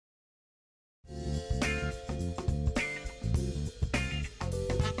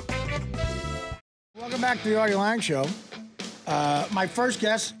Welcome back to the Artie Lange Show. My first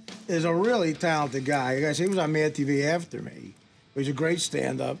guest is a really talented guy. Like I said, he was on Mad TV after me. He's a great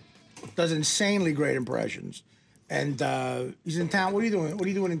stand-up, does insanely great impressions, and he's in town. What are you doing? What are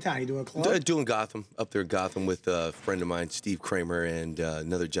you doing in town? You doing a club? Doing Gotham, up there in Gotham with a friend of mine, Steve Kramer, and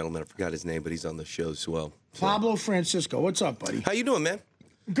another gentleman. I forgot his name, but he's on the show as well. So. Pablo Francisco. What's up, buddy? How you doing, man?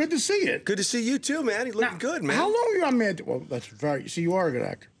 Good to see you. Good to see you too, man. You looking good, man. How long were you on Mad TV? Well, that's very. See, you are a good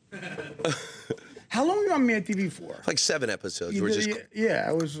actor. How long were you on Mad TV for? Like 7 episodes. You We're did, just yeah,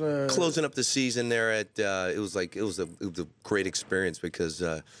 I was closing up the season there at. It was a great experience because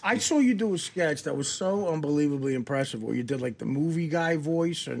I saw you do a sketch that was so unbelievably impressive, where you did like the movie guy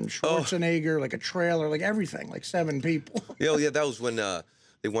voice and Schwarzenegger, like a trailer, like everything, like 7 people. yeah, that was when.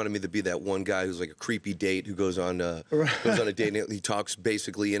 They wanted me to be that one guy who's like a creepy date who goes on a date and he talks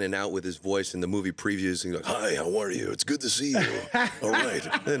basically in and out with his voice in the movie previews. And he's like, "Hi, how are you? It's good to see you. All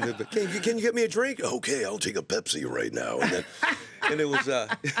right. And, can you get me a drink? Okay, I'll take a Pepsi right now." And it was. Well,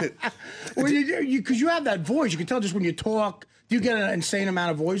 because you have that voice, you can tell just when you talk. Do you get an insane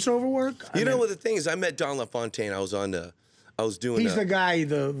amount of voiceover work? You know what the thing is? I met Don LaFontaine. I was doing. He's the guy,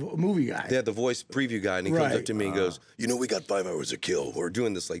 the movie guy. Yeah, the voice preview guy, and he comes up to me and goes, "You know, we got 5 hours to kill. We're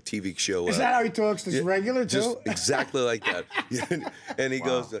doing this like TV show." Is that how he talks? This regular too? Just exactly like that. And he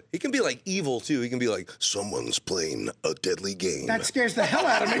goes, he can be like evil too. He can be like, "Someone's playing a deadly game." That scares the hell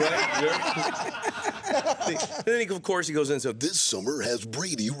out of me. Right? And then of course he goes in and says, "This summer has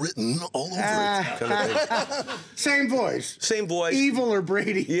Brady written all over it." Kind of Same voice. Same voice. Evil or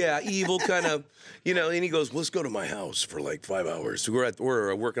Brady? Yeah, evil kind of. You know, and he goes, "Let's go to my house for like 5 hours." So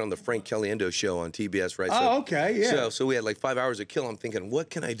we're working on the Frank Caliendo show on TBS, right? Oh, okay, yeah. So we had like 5 hours to kill. I'm thinking,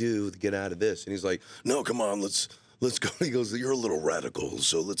 what can I do to get out of this? And he's like, "No, come on, let's go." He goes, "You're a little radical,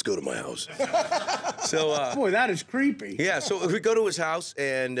 so let's go to my house." So boy, that is creepy. Yeah, so we go to his house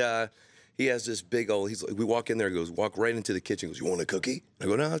and he has this big old. He's like, we walk in there. He goes, walk right into the kitchen. He goes, "You want a cookie?" I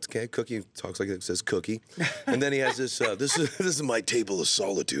go, "No, it's okay." Cookie talks like it says cookie, and then he has this. This is my table of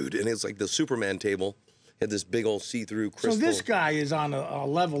solitude, and it's like the Superman table. Had this big old see-through crystal. So this guy is on a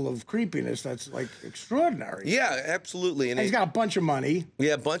level of creepiness that's like extraordinary. Yeah, absolutely. And he's got a bunch of money.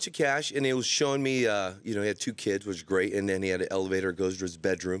 Yeah, a bunch of cash, and he was showing me, you know, he had 2 kids, which was great, and then he had an elevator, goes to his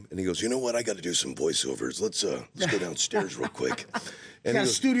bedroom, and he goes, "You know what, I got to do some voiceovers. Let's go downstairs real quick." And he's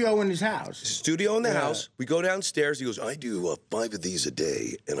got a studio in his house. Studio in the house. We go downstairs. He goes, "I do 5 of these a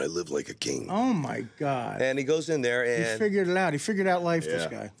day, and I live like a king." Oh my God! And he goes in there and he figured it out. He figured out life. This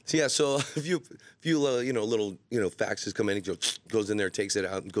guy. So yeah. So a few you know, little faxes come in. He goes in there, takes it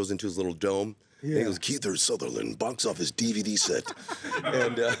out, and goes into his little dome. Yeah. And he goes, "Keith Sutherland, box office DVD set,"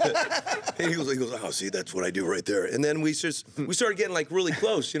 and he goes, "Oh, see, that's what I do right there." And then we started getting like really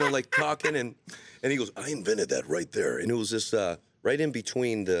close, you know, like talking, and he goes, "I invented that right there," and it was this. Right in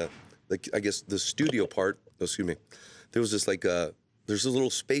between I guess the studio part. Excuse me. There was this like there's a little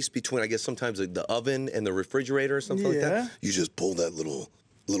space between. I guess sometimes like the oven and the refrigerator or something like that. You just pull that little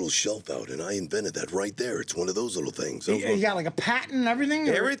shelf out, and I invented that right there. It's one of those little things. You got like a patent and everything.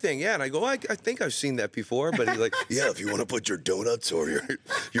 Or? Everything, yeah. And I go, I think I've seen that before. But he's like, "Yeah, if you want to put your donuts or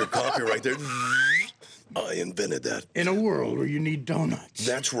your coffee right there." I invented that. In a world where you need donuts.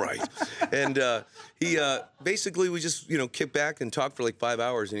 That's right. And he basically we just kick back and talk for like 5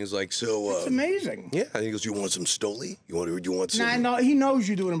 hours, and he's like, "So." It's amazing. Yeah. And he goes, "You want some Stoli? You want some?" Nah, no, he knows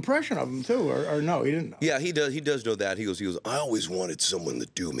you do an impression of him too, or no, he didn't know. Yeah, he does. He does know that. He goes. "I always wanted someone to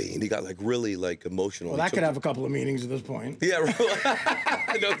do me," and he got like really like emotional. Well, that could have a couple of meanings at this point. Yeah,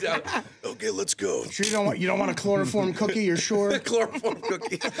 right. No doubt. Okay, let's go. Sure, you don't want a chloroform cookie? You're sure? Chloroform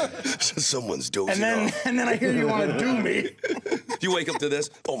cookie. Someone's dozing off. And then I hear you want to do me. You wake up to this.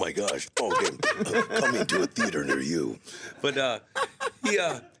 Oh my gosh. Oh, okay. Coming to a theater near you. But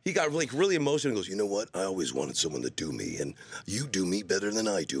he got like really emotional. He goes, "You know what? I always wanted someone to do me, and you do me better than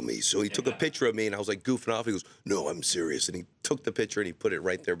I do me." So he took a picture of me, and I was like goofing off. He goes, "No, I'm serious." And he took the picture and he put it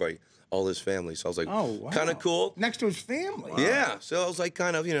right there by all his family. So I was like, "Oh, wow. Kind of cool." Next to his family. Wow. Yeah. So I was like,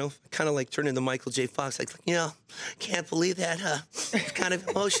 kind of like turning into Michael J. Fox. Like, can't believe that. It's kind of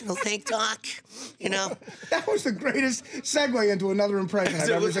emotional. Thank Doc. That was the greatest segue into another impression I've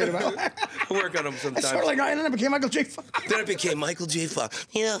ever said about. I work on them sometimes. It's sort of like, and then I became Michael J. Fox. Then I became Michael J. Fox.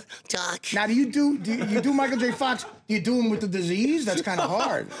 Doc. Now, do you do Michael J. Fox? Do you do him with the disease? That's kind of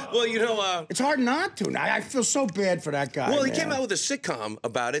hard. Well, it's hard not to. Now, I feel so bad for that guy. Well, he came out with a sitcom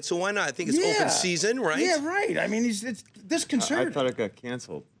about it, so why not? I think it's open season, right? Yeah, right. I mean, it's disconcerting. I thought it got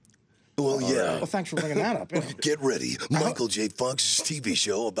canceled. Well, yeah. Well, thanks for bringing that up. Yeah. Get ready. Michael J. Fox's TV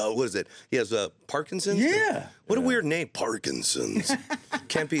show about, what is it? He has Parkinson's? Yeah. What a weird name. Parkinson's.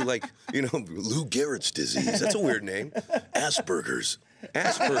 Can't be like, Lou Gehrig's disease. That's a weird name. Asperger's.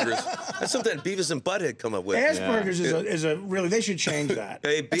 Asperger's. That's something that Beavis and Butthead come up with. Asperger's is a really, they should change that.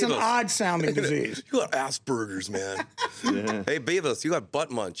 Hey, it's an Beavis. odd-sounding disease. You got Asperger's, man. Hey, Beavis, you got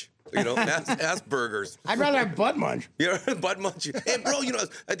butt munch. You know, Asperger's. I'd rather have butt munch. Yeah, butt munch. Hey, bro, you know,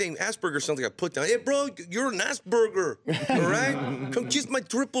 I think Asperger's something I put down. Hey, bro, you're an Asperger, all right? Come kiss my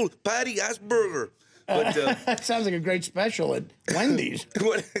triple patty Asperger. But, That sounds like a great special at Wendy's.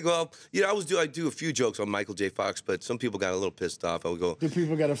 well, you know, I do a few jokes on Michael J. Fox, but some people got a little pissed off. I would go, Do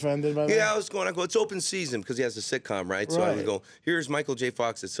people get offended by that? yeah, I go, it's open season because he has a sitcom, right? So I would go, here's Michael J.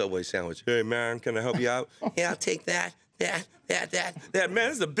 Fox at Subway sandwich. Hey, man, can I help you out? Yeah, I'll take that. That, man,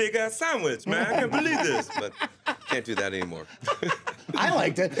 this is a big-ass sandwich, man. I can't believe this. But can't do that anymore. I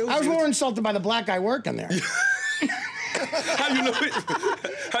liked it. I was more insulted by the black guy working there. How you know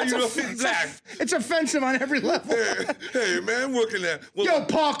it's black? It's offensive on every level. Hey, man, working there. Well, Yo,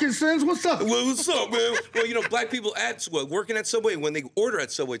 Parkinson's, what's up? well, what's up, man? Well, you know, black people working at Subway, when they order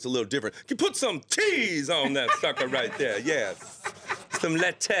at Subway, it's a little different. You put some cheese on that sucker right there, yes. Some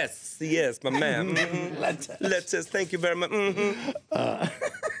lettuce, yes, my man. Lettuce, thank you very much.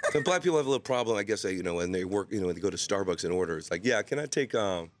 So black people have a little problem, I guess, you know, when they work, you know, when they go to Starbucks and order, it's like, yeah, can I take,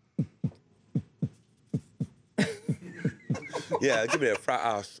 yeah, give me a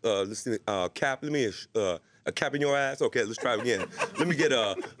fry, cap, let me, a cap in your ass? Okay, let's try it again. Let me get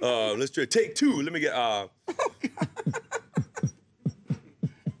let's try take two. Let me get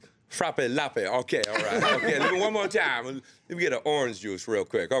frappe lappe. Okay, all right. Okay, let me one more time. Let me get an orange juice real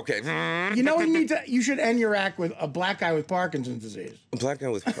quick. Okay. You know, you should end your act with a black guy with Parkinson's disease. A black guy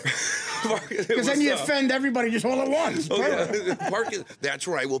with Because then you offend everybody just all at once. Oh, yeah. That's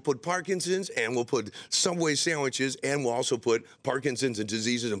right. We'll put Parkinson's, and we'll put Subway sandwiches, and we'll also put Parkinson's and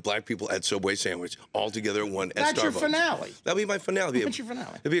diseases and black people at Subway sandwich all together at one at Starbucks. That's your finale. That'll be my finale. That's your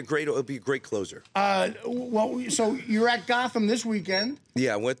finale. It'll be a great closer. Well, so you're at Gotham this weekend.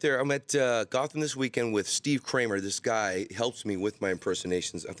 Yeah, I went there. I'm at Gotham this weekend with Steve Kramer. This guy helps me with my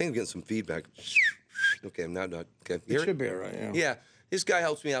impersonations. I think I'm getting some feedback. Okay, I'm not. Okay, It should be all right. Yeah, this guy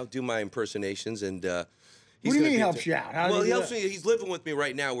helps me out do my impersonations, and what do you mean he helps you out? Well, he helps me. He's living with me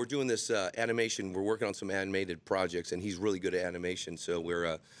right now. We're doing this animation. We're working on some animated projects, and he's really good at animation. So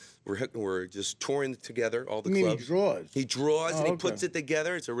we're just touring together, all the clubs. He draws? He draws, and he puts it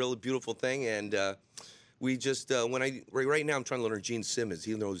together. It's a really beautiful thing, and we just right now I'm trying to learn Gene Simmons.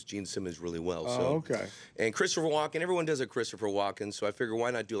 He knows Gene Simmons really well. So, okay. And Christopher Walken. Everyone does a Christopher Walken. So I figure why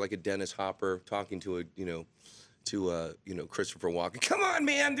not do like a Dennis Hopper talking to a Christopher Walken. Come on,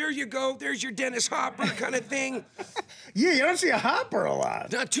 man. There you go. There's your Dennis Hopper kind of thing. Yeah, you don't see a Hopper a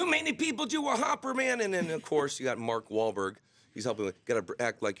lot. Not too many people do a Hopper, man. And then of course you got Mark Wahlberg. He's helping with, got to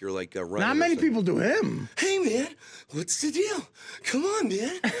act like you're like running. Not many people do him. Hey, man, what's the deal? Come on,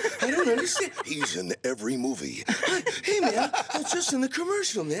 man. I don't understand. He's in every movie. Hey, man, I was just in the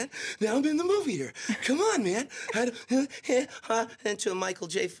commercial, man. Now I'm in the movie here. Come on, man. Into a Michael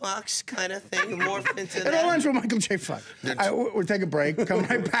J. Fox kind of thing, morph into that. It all ends with Michael J. Fox. All right, we'll take a break. Come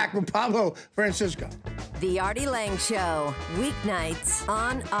right back with Pablo Francisco. The Artie Lange Show, weeknights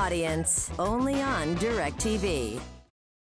on Audience, only on DirecTV.